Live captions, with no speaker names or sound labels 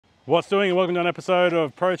What's doing, and welcome to an episode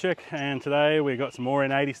of ProCheck, and today we've got some more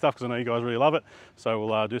N80 stuff because I know you guys really love it, so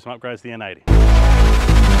we'll do some upgrades to the N80.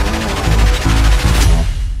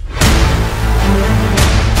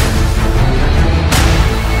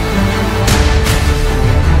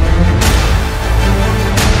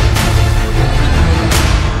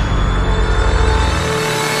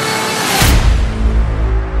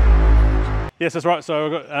 Yes, that's right. So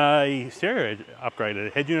I've got a stereo upgrade,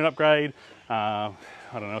 a head unit upgrade.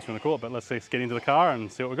 I don't know what else you want to call it, but let's get into the car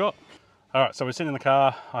and see what we've got. All right, so we're sitting in the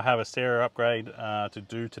car. I have a stereo upgrade to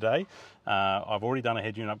do today. I've already done a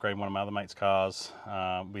head unit upgrade in one of my other mates' cars.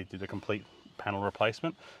 We did a complete panel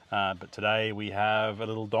replacement, but today we have a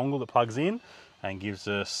little dongle that plugs in and gives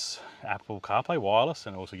us Apple CarPlay wireless,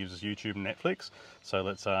 and also gives us YouTube and Netflix. So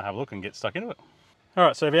let's have a look and get stuck into it. All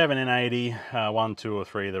right, so if you have an N80, 1, 2 or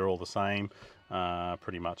 3, they're all the same,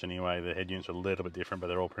 pretty much anyway. The head units are a little bit different, but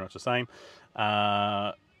they're all pretty much the same.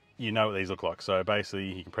 You know what these look like. So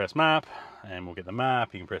basically you can press map and we'll get the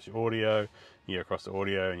map. You can press your audio, you go across the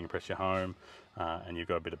audio, and you can press your home, and you've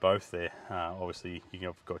got a bit of both there. Obviously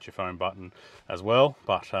you've got your phone button as well,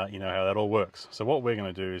 but you know how that all works. So what we're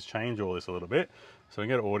going to do is change all this a little bit. So we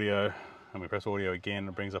can go to audio and we press audio again.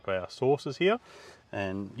 It brings up our sources here,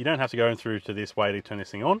 and you don't have to go through to this way to turn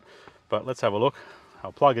this thing on, but let's have a look.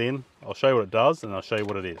 I'll plug it in, I'll show you what it does, and I'll show you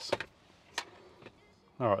what it is.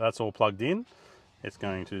 All right, that's all plugged in. It's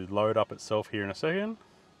going to load up itself here in a second.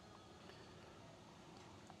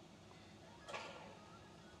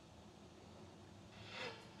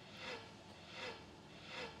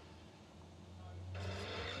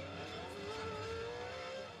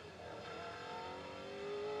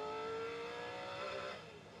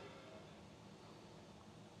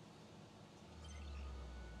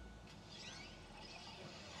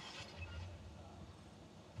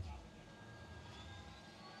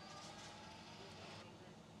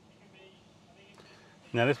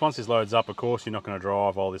 Now once this loads up, of course, you're not going to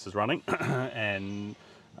drive while this is running and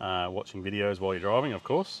watching videos while you're driving, of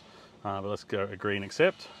course. But let's go agree and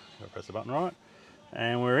accept. Press the button right,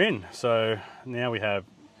 and we're in. So now we have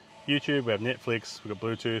YouTube, we have Netflix, we've got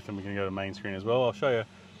Bluetooth, and we can go to main screen as well. I'll show you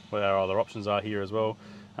what our other options are here as well.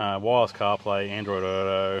 Wireless CarPlay, Android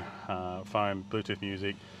Auto, phone, Bluetooth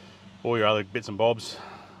music, all your other bits and bobs,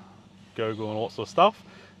 Google and all that sort of stuff.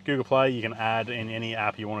 Google Play, you can add in any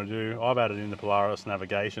app you want to do. I've added in the Polaris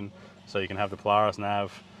navigation, so you can have the Polaris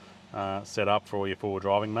nav set up for all your forward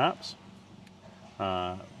driving maps.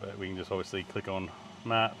 But we can just obviously click on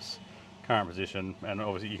maps, current position, and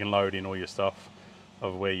obviously you can load in all your stuff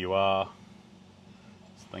of where you are.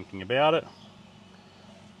 Just thinking about it.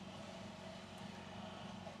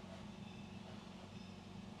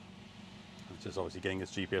 It's just obviously getting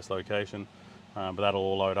its GPS location. But that'll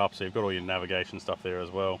all load up, so you've got all your navigation stuff there as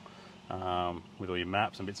well, with all your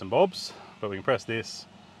maps and bits and bobs. But we can press this,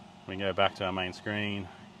 we can go back to our main screen,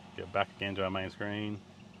 go back again to our main screen,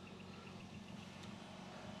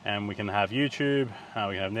 and we can have YouTube,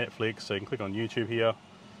 we can have Netflix, so you can click on YouTube here.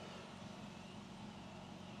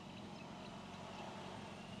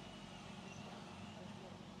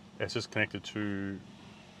 It's just connected to,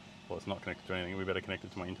 well, it's not connected to anything. We better connect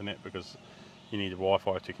it to my internet because you need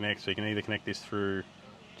Wi-Fi to connect. So you can either connect this through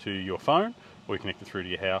to your phone, or you connect it through to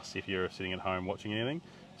your house if you're sitting at home watching anything.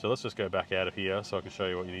 So let's just go back out of here so I can show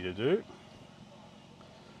you what you need to do.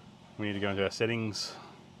 We need to go into our settings.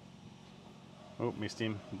 Oh, missed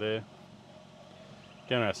him there.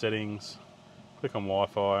 Go into our settings, click on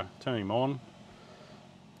Wi-Fi, turn him on.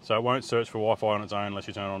 So it won't search for Wi-Fi on its own unless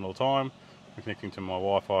you turn it on all the time. I'm connecting to my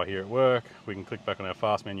Wi-Fi here at work. We can click back on our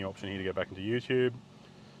fast menu option here to go back into YouTube.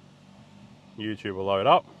 YouTube will load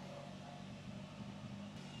up.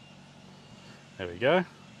 There we go.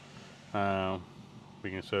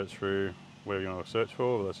 We can search through whatever you want to search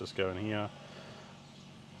for. But let's just go in here.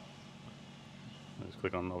 Let's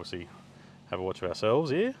click on, obviously, have a watch of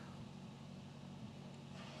ourselves here.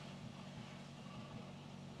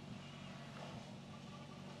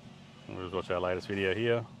 We'll just watch our latest video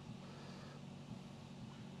here.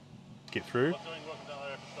 Get through.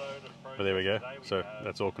 But there we go. So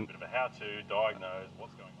that's all. A bit of a how to diagnose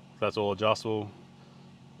what's going on. That's all adjustable.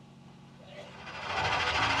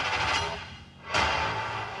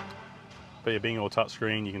 But yeah, being all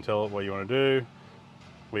touchscreen, you can tell it what you want to do.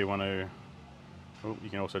 We want to. Oh, you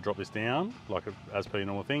can also drop this down like as per your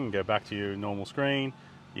normal thing. And go back to your normal screen.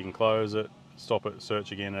 You can close it, stop it,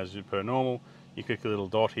 search again as per normal. You click the little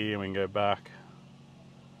dot here, and we can go back.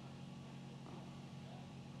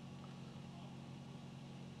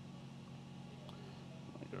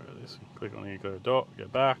 Click on here, go to dot, go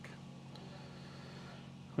back.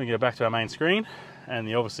 We can go back to our main screen, And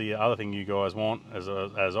the obviously other thing you guys want, as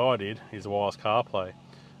I did, is the wireless CarPlay.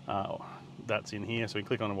 That's in here, so we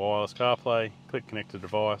click on the wireless CarPlay, click connect to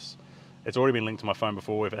device. It's already been linked to my phone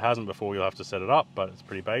before. If it hasn't before, you'll have to set it up, but it's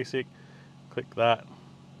pretty basic. Click that.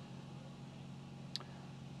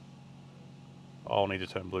 I'll need to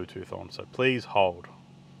turn Bluetooth on, so please hold.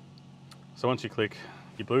 So once you click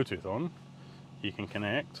your Bluetooth on, you can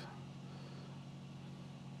connect.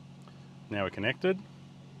 Now we're connected.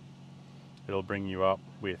 It'll bring you up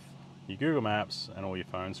with your Google Maps and all your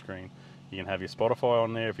phone screen. You can have your Spotify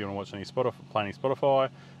on there if you want to watch play any Spotify.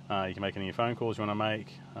 You can make any phone calls you want to make,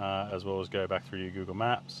 as well as go back through your Google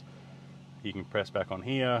Maps. You can press back on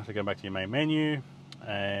here to go back to your main menu,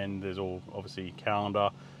 and there's all obviously calendar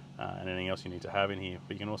and anything else you need to have in here.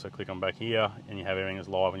 But you can also click on back here and you have everything that's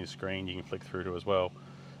live on your screen you can flick through to as well.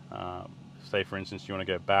 Say for instance you want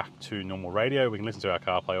to go back to normal radio, we can listen to our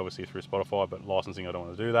CarPlay obviously through Spotify, but licensing I don't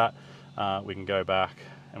want to do that. We can go back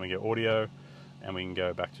and we get audio, and we can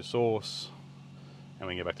go back to source, and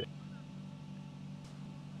we can go back to...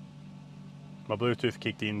 My Bluetooth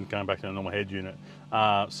kicked in, going back to the normal head unit.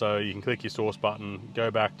 So you can click your source button, go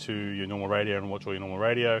back to your normal radio and watch all your normal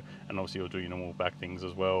radio, and obviously you'll do your normal back things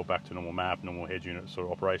as well, back to normal map, normal head unit sort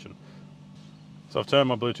of operation. So I've turned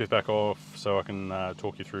my Bluetooth back off so I can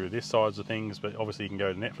talk you through this side of things, but obviously you can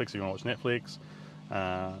go to Netflix if you want to watch Netflix,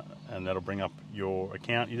 and that'll bring up your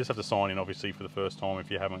account. You just have to sign in obviously for the first time if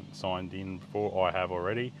you haven't signed in before. I have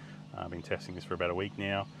already. I've been testing this for about a week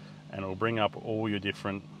now, and it'll bring up all your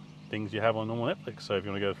different things you have on normal Netflix. So if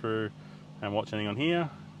you want to go through and watch anything on here,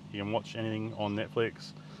 you can watch anything on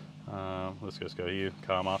Netflix. Let's just go here,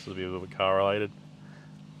 Car Masters will be a little bit car related.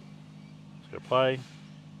 Let's go play.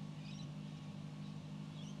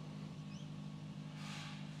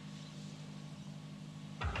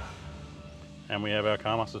 And we have our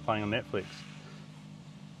Car Masters playing on Netflix.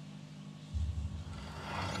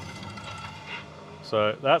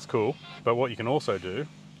 So that's cool, but what you can also do,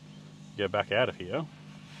 go back out of here,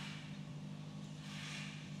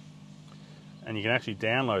 and you can actually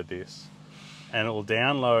download this, and it will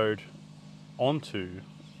download onto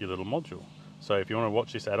your little module. So if you want to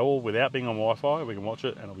watch this at all without being on Wi-Fi, we can watch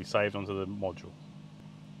it and it'll be saved onto the module.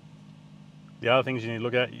 The other things you need to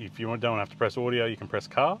look at, if you don't have to press audio, you can press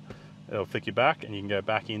car. It'll flick you back and you can go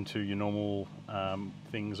back into your normal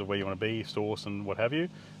things of where you want to be, source and what have you.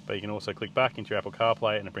 But you can also click back into your Apple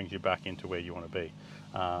CarPlay and it brings you back into where you want to be.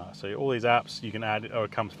 So all these apps you can add, or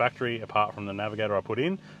it comes factory apart from the Navigator I put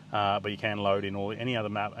in, but you can load in any other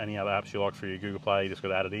apps you like for your Google Play. You just got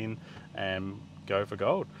to add it in and go for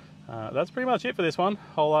gold. That's pretty much it for this one.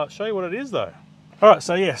 I'll show you what it is though. Alright,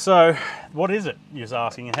 so yeah, so what is it? You're just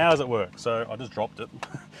asking, and how does it work? So I just dropped it.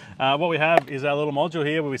 What we have is our little module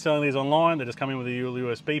here. We'll be selling these online. They just come in with a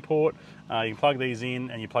USB port. You can plug these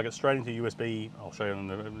in and you plug it straight into USB. I'll show you on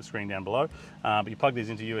the screen down below. But you plug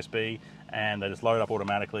these into USB and they just load up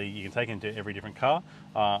automatically. You can take it into every different car.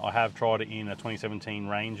 I have tried it in a 2017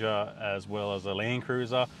 Ranger as well as a Land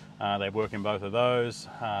Cruiser. They work in both of those.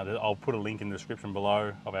 I'll put a link in the description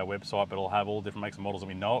below of our website, but it'll have all different makes and models that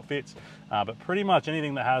we know it fits. But pretty much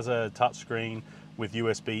anything that has a touch screen with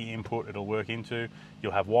USB input, it'll work into.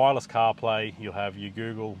 You'll have wireless CarPlay, you'll have your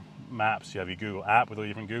Google Maps, you have your Google app with all your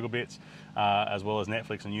different Google bits, as well as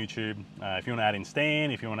Netflix and YouTube. If you want to add in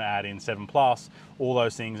Stan, if you want to add in 7 Plus, all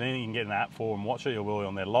those things, anything you can get an app for and watch it, you'll be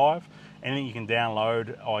on there live. Anything you can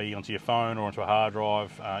download, i.e. onto your phone or onto a hard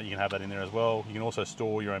drive, you can have that in there as well. You can also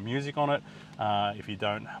store your own music on it. If you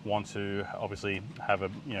don't want to obviously have a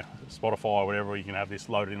Spotify or whatever, you can have this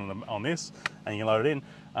loaded in on this and you can load it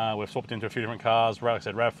in. We've swapped into a few different cars, like I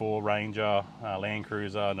said, RAV4, Ranger, Land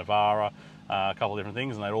Cruiser, Navara, a couple of different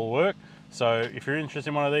things, and they all work. So if you're interested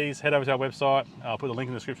in one of these, head over to our website. I'll put the link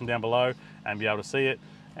in the description down below and be able to see it.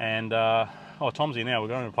 And oh, Tom's here now. We're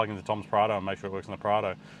going to plug into Tom's Prado and make sure it works on the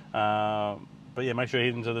Prado. But yeah, make sure you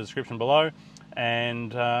head into the description below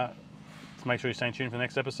and make sure you stay tuned for the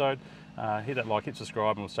next episode. Hit that like, hit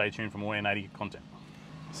subscribe, and we'll stay tuned for more N80 content.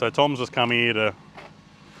 So Tom's just come here to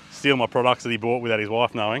steal my products that he bought without his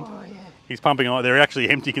wife knowing. Oh, yeah. He's pumping on. They're actually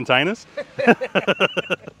empty containers.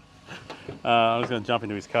 I'm just going to jump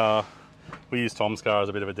into his car. We use Tom's car as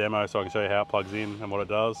a bit of a demo so I can show you how it plugs in and what it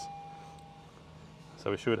does.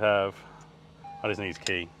 So we should have, I just need his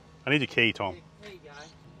key. I need your key, Tom. There you go.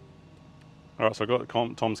 Alright, so I've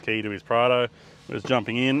got Tom's key to his Prado. We're just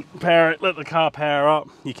jumping in, power it, let the car power up.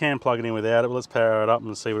 You can plug it in without it, but let's power it up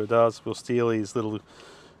and see what it does. We'll steal these little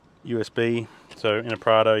USB. So in a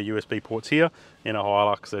Prado, USB ports here. In a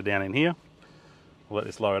Hilux, they're down in here. We'll let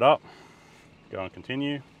this load up. Go and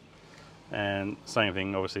continue. And same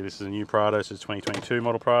thing, obviously this is a new Prado, so it's 2022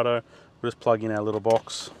 model Prado. We'll just plug in our little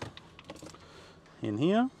box in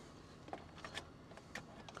here.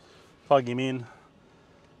 Plug him in,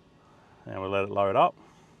 and we'll let it load up.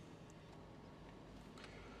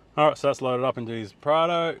 Alright, so that's loaded up into his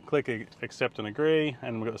Prado. Click accept and agree,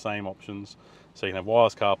 and we've got the same options. So you can have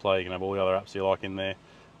wireless CarPlay, you can have all the other apps you like in there,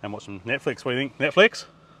 and watch some Netflix. What do you think? Netflix?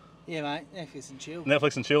 Yeah, mate. Netflix and chill.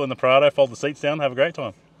 Netflix and chill in the Prado, fold the seats down, have a great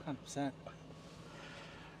time. 100%.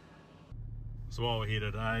 So while we're here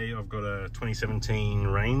today, I've got a 2017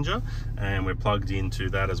 Ranger, and we're plugged into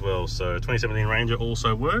that as well. So 2017 Ranger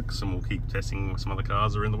also works, and we'll keep testing some other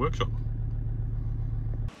cars that are in the workshop.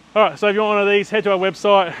 All right, so if you want one of these, head to our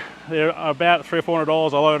website. They're about $300 or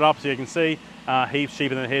 $400. I loaded up so you can see. Heaps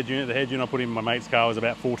cheaper than the head unit. The head unit I put in my mate's car was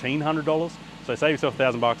about $1,400. So save yourself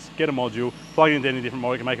 $1,000, get a module, plug it into any different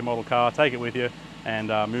model, you can make a model car, take it with you, and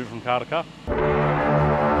move it from car to car.